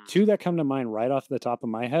 2 that come to mind right off the top of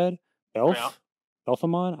my head, Yeah.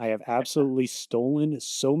 Belphamon. I have absolutely stolen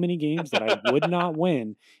so many games that I would not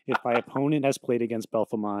win if my opponent has played against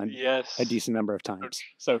Belphamon Yes. a decent number of times.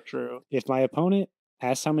 So true. If my opponent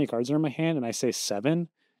asks how many cards are in my hand and I say 7,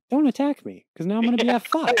 don't attack me because now I'm going to be Yeah, at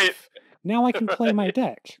right. 5. Now I can play my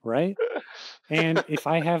deck, right? And if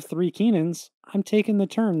I have 3 Keenans, I'm taking the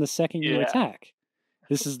turn the second you Yeah, attack.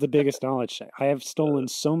 This is the biggest knowledge check. I have stolen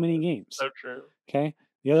so many games. so true. Okay.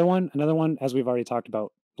 The other one, another one, as we've already talked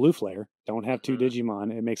about, Blue Flare. Don't have 2 Mhm,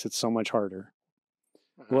 Digimon. It makes it so much harder.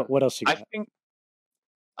 mhm. What else you I got? think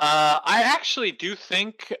I actually do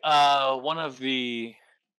think uh, one of the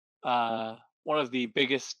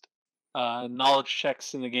biggest knowledge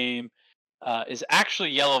checks in the game is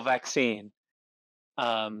actually yellow vaccine.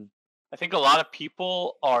 Um, I think a lot of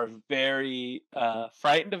people are very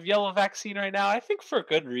frightened of yellow vaccine right now. I think for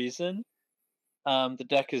good reason. The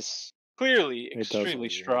deck is clearly It does a extremely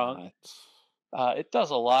strong. lot. It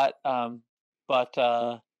does a lot, but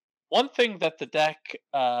one thing that the deck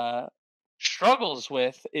struggles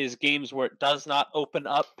with is games where it does not open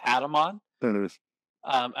up Patamon. That is.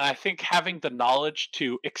 And I think having the knowledge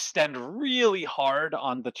to extend really hard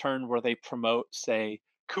on the turn where they promote, say,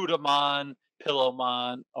 Kudamon,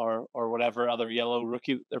 Pillowmon, or whatever other yellow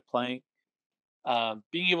rookie that they're playing,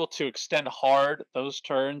 being able to extend hard those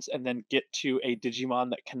turns and then get to a Digimon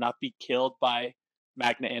that cannot be killed by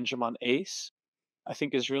Magna Angemon Ace, I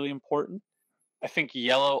think is really important. I think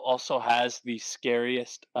yellow also has the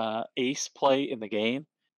scariest ace play in the game.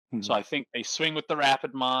 So Mhm. I think they swing with the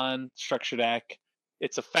Rapidmon structure deck.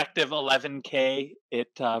 It's effective 11k.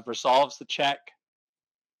 It resolves the check.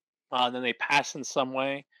 Then they pass in some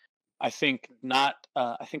way. I think not.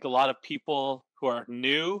 I think a lot of people who are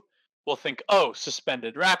new will think, "Oh,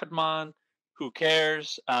 suspended Rapidmon. Who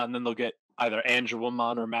cares?" And then they'll get either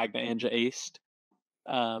Angelomon or Magna Anga aced.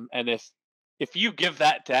 And if you give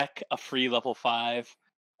that deck a free level 5,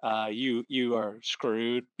 you are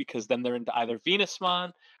screwed because then they're into either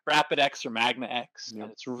Venusmon, Rapid X, or Magna X, and Yep.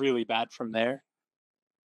 it's really bad from there.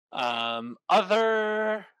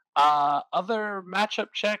 Other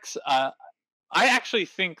matchup checks. I actually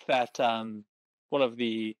think that one of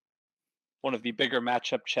the one of the bigger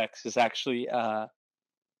matchup checks is actually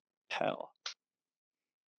hell.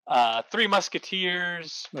 Three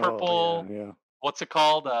Musketeers, Oh yeah, purple. yeah. What's it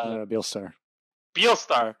called? Beelstar.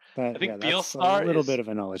 Beelstar. I That yeah, think that's a little bit of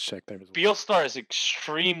a knowledge check there as well. Beelstar is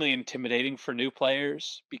extremely intimidating for new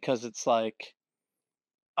players because it's like,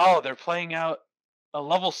 oh, they're playing out a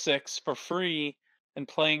level 6 for free and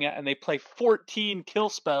playing it, and they play 14 kill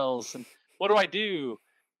spells, and what do I do?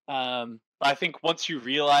 But I think once you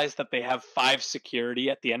realize that they have 5 security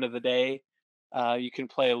at the end of the day, you can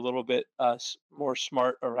play a little bit more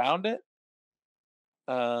smart around it.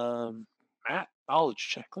 Matt, knowledge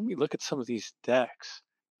check. Let me look at some of these decks.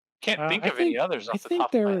 Can't think I of any think others I off the think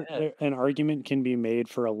top of my head. an argument can be made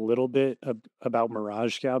for a little bit about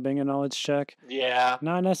Mirage Scout being a knowledge check. Yeah,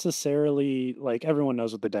 Not necessarily like everyone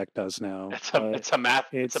knows what the deck does now, but it's a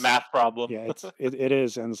it's math problem. yeah, it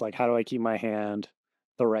is, and it's like how do I keep my hand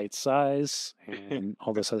the right size and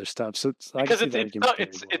all this other stuff. So I can Because see the argument there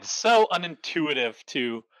as it's well. so unintuitive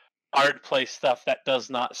to hard play stuff that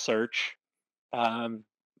does not search. Um,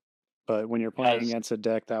 But when you're playing as against a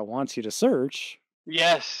deck that wants you to search,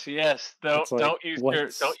 yes, it's like don't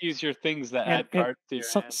what's use your things that and add cards to your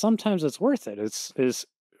hand. sometimes it's worth it.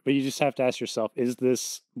 But you just have to ask yourself: is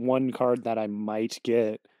this one card that I might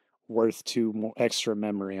get worth 2 extra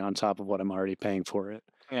memory on top of what I'm already paying for it?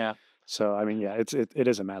 Yeah, So I mean, yeah, it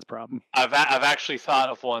is a math problem. I've actually thought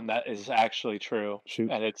of one that is actually true, Shoot.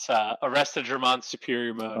 and it's Arrested Dramon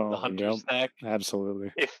Superior Mode, the Oh, yep, Hunter's deck.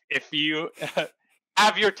 absolutely. If you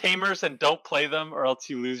have your Tamers and don't play them, or else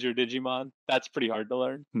you lose your Digimon, that's pretty hard to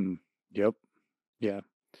learn. Hmm. Yep. Yeah.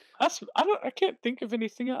 I can't think of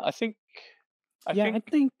anything else. I Yeah. I think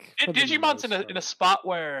think for the Digimon's most in a part. spot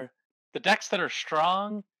where the decks that are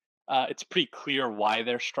strong, it's pretty clear why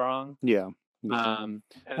they're strong. Yeah. Yeah. And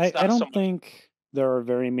it's I not so don't much. think there are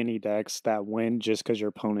very many decks that win just because your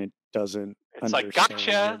opponent doesn't It's like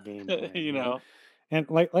understand your gotcha, game plan. you Yeah. know, And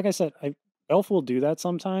like I said, Elf will do that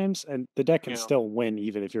sometimes, and the deck you can know, still win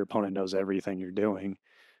even if your opponent knows everything you're doing.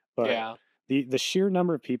 But yeah, the sheer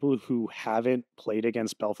number of people who haven't played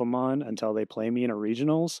against Belfamon until they play me in a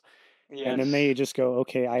regionals, and then yes, they just go,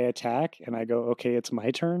 "Okay, I attack," and I go, "Okay, it's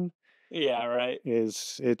my turn," yeah, right.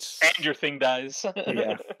 is And it's your thing dies.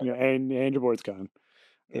 yeah, and your board's gone.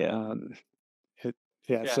 Yeah, Um, it,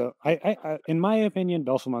 yeah, yeah, so in my opinion,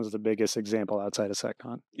 Belfamon's the biggest example outside of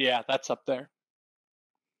Secon. yeah. That's up there.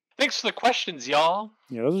 Thanks for the questions, y'all.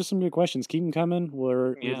 Yeah, those are some good questions. Keep them coming.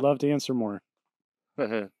 We'd Yeah. love to answer more.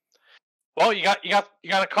 Well, you got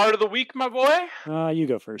a card of the week, my boy. You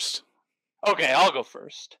go first. Okay, I'll go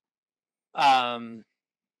first. Um,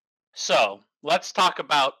 so let's talk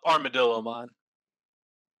about Armadillomon.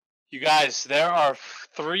 You guys, there are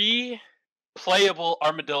 3 playable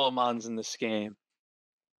Armadillomons in this game.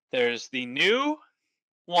 There's the new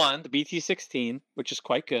one, the BT-16, which is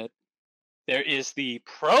quite good. There is the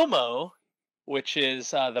promo, which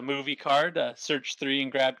is the movie card, search 3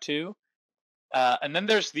 and grab 2. And then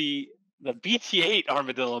there's the BT-8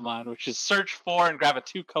 Armadillomon, which is search 4 and grab a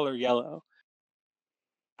 2-color yellow.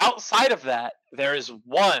 Outside of that, there is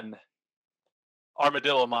one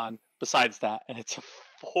Armadillomon besides that, and it's a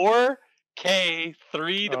 4K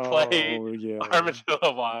 3 to play Oh yeah.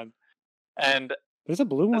 Armadillomon. And There's a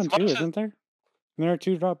blue one as too, much as isn't there? Isn't there a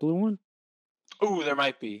 2-drop blue one? ooh, there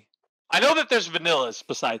might be. I know that there's vanillas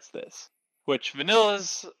besides this, which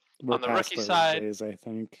vanillas We're on the past rookie those side, days, I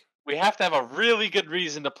think. we have to have a really good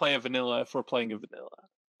reason to play a vanilla if we're playing a vanilla.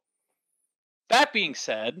 That being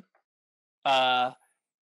said,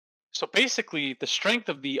 so basically the strength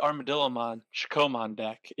of the Armadillomon Shakomon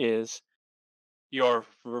deck is your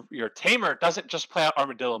Tamer doesn't just play out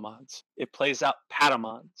Armadillomons; it plays out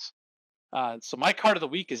Patamons. So my card of the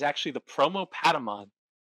week is actually the promo Patamon.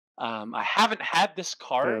 I haven't had this The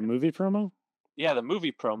card. movie promo? Yeah, the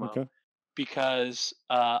movie promo. Okay. Because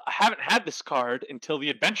I haven't had this card until the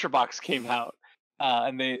Adventure Box came out,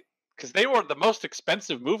 and because they were the most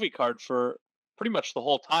expensive movie card for pretty much the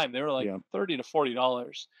whole time. They were like Yeah. $30 to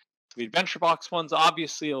 $40. The Adventure Box one's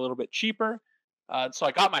obviously a little bit cheaper, so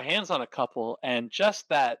I got my hands on a couple, and just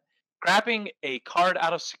that grabbing a card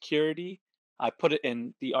out of security, I put it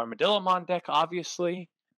in the Armadillomon deck, obviously,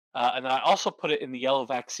 and I also put it in the Yellow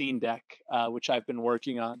Vaccine deck, which I've been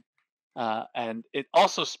working on. And it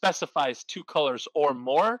also specifies 2 colors or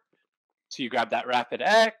more. So you grab that Rapid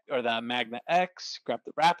X or the Magna X, grab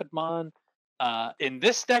the Rapidmon. In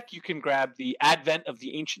this deck, you can grab the Advent of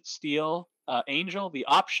the Ancient Steel Angel, the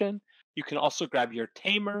option. You can also grab your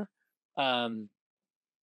Tamer.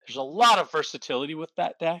 There's a lot of versatility with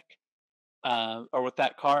that deck, or with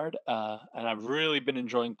that card, and I've really been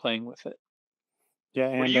enjoying playing with it. Yeah,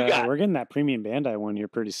 What and do you got? we're getting that premium Bandai one here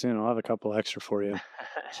pretty soon. I'll have a couple extra for you.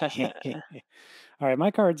 All right,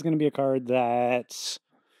 my card's going to be a card that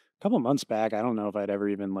a couple months back, I don't know if I'd ever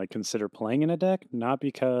even like consider playing in a deck, not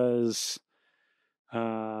because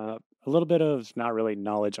a little bit of not really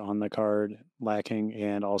knowledge on the card lacking,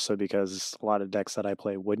 and also because a lot of decks that I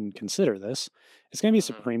play wouldn't consider this. It's going to be Mhm.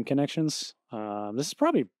 Supreme Connections. This has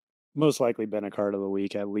probably most likely been a card of the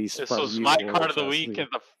week, at least This from was you my or card of the Jesse. week at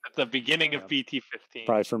the beginning of Yeah, BT-15.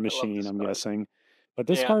 probably for I love Machine, this I'm card. guessing. But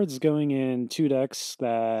this Yeah. card's going in 2 decks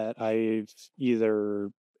that I've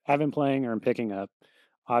either have been playing or I'm picking up.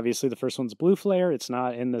 Obviously, the first one's Blue Flare. It's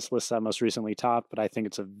not in this list that most recently topped, but I think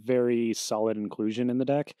it's a very solid inclusion in the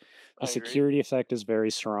deck. The I agree. security effect is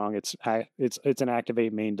very strong. It's an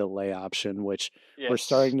activate main delay option, which we're Yes.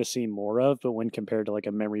 starting to see more of. But when compared to like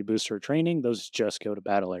a memory booster training, those just go to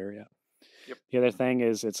battle area. Yep. The other thing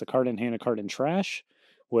is it's a card in hand, a card in trash,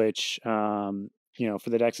 which for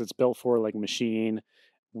the decks it's built for, like Machine,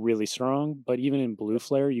 really strong. But even in Blue Yep.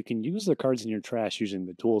 Flare, you can use the cards in your trash using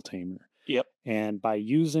the Dual Tamer. Yep. And by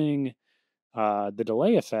using the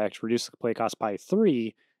delay effect, reduce the play cost by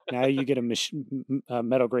 3, now you get a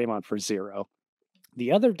Metal Greymon for 0.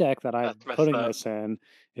 The other deck that I'm That's messed putting up. this in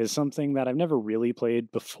is something that I've never really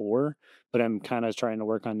played before, but I'm kind of trying to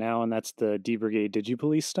work on now, and that's the D Brigade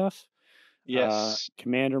Digipolice stuff. Yes.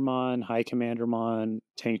 Commandermon, High Commandermon,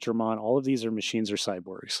 Tankdramon, all of these are machines or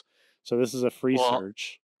cyborgs. So this is a free Well,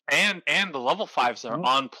 search. and the level 5s are Oh,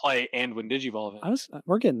 on play and when digivolving.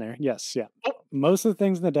 we're getting there. Yes, yeah. Oh, Most of the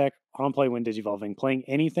things in the deck on play when digivolving. Playing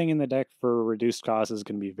anything in the deck for reduced cost is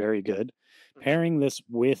going to be very good. mhm. Pairing this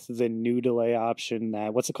with the new delay option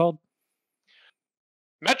that, what's it called?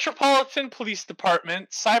 Metropolitan Police Department,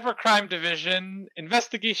 Cybercrime Division,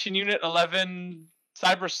 Investigation Unit 11,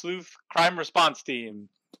 Cyber Sleuth Crime Response Team.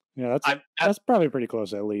 Yeah, I'm that's probably pretty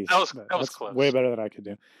close at least. that was That's close. way better than I could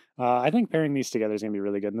do. I think pairing these together is going to be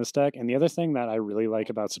really good in this deck. And the other thing that I really like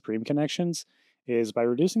about Supreme Connections is by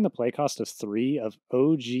reducing the play cost of 3 of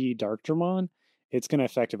OG Dark Dramon, it's going to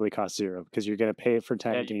effectively cost 0 because you're going to pay it for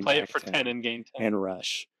 10, Yeah, you gain play it back for 10, 10 and gain 10. and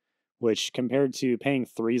Rush, which compared to paying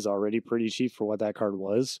 3 is already pretty cheap for what that card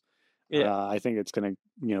was. Yeah. I think it's going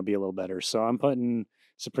to be a little better. So I'm putting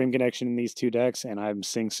Supreme Connection in these 2 decks, and I'm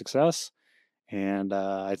seeing success. And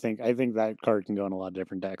I think that card can go in a lot of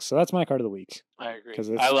different decks. So that's my card of the week I agree. because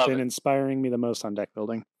I it's love been it. inspiring me the most on deck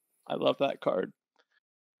building. I love that card.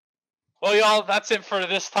 Well, y'all, that's it for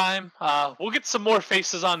this time. We'll get some more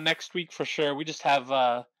faces on next week for sure. We just have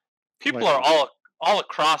people Like, are all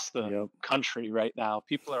across the yep, country right now.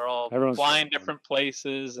 People are all everyone's flying traveling. different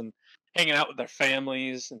places and hanging out with their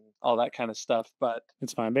families and all that kind of stuff. But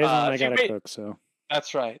It's fine. Basil and I if you gotta made cook, so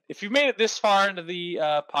That's right. If you've made it this far into the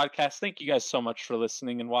podcast, thank you guys so much for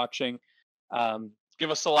listening and watching. Give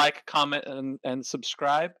us a like, comment, and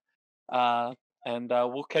subscribe. Uh, and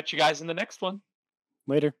we'll catch you guys in the next one.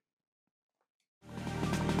 Later.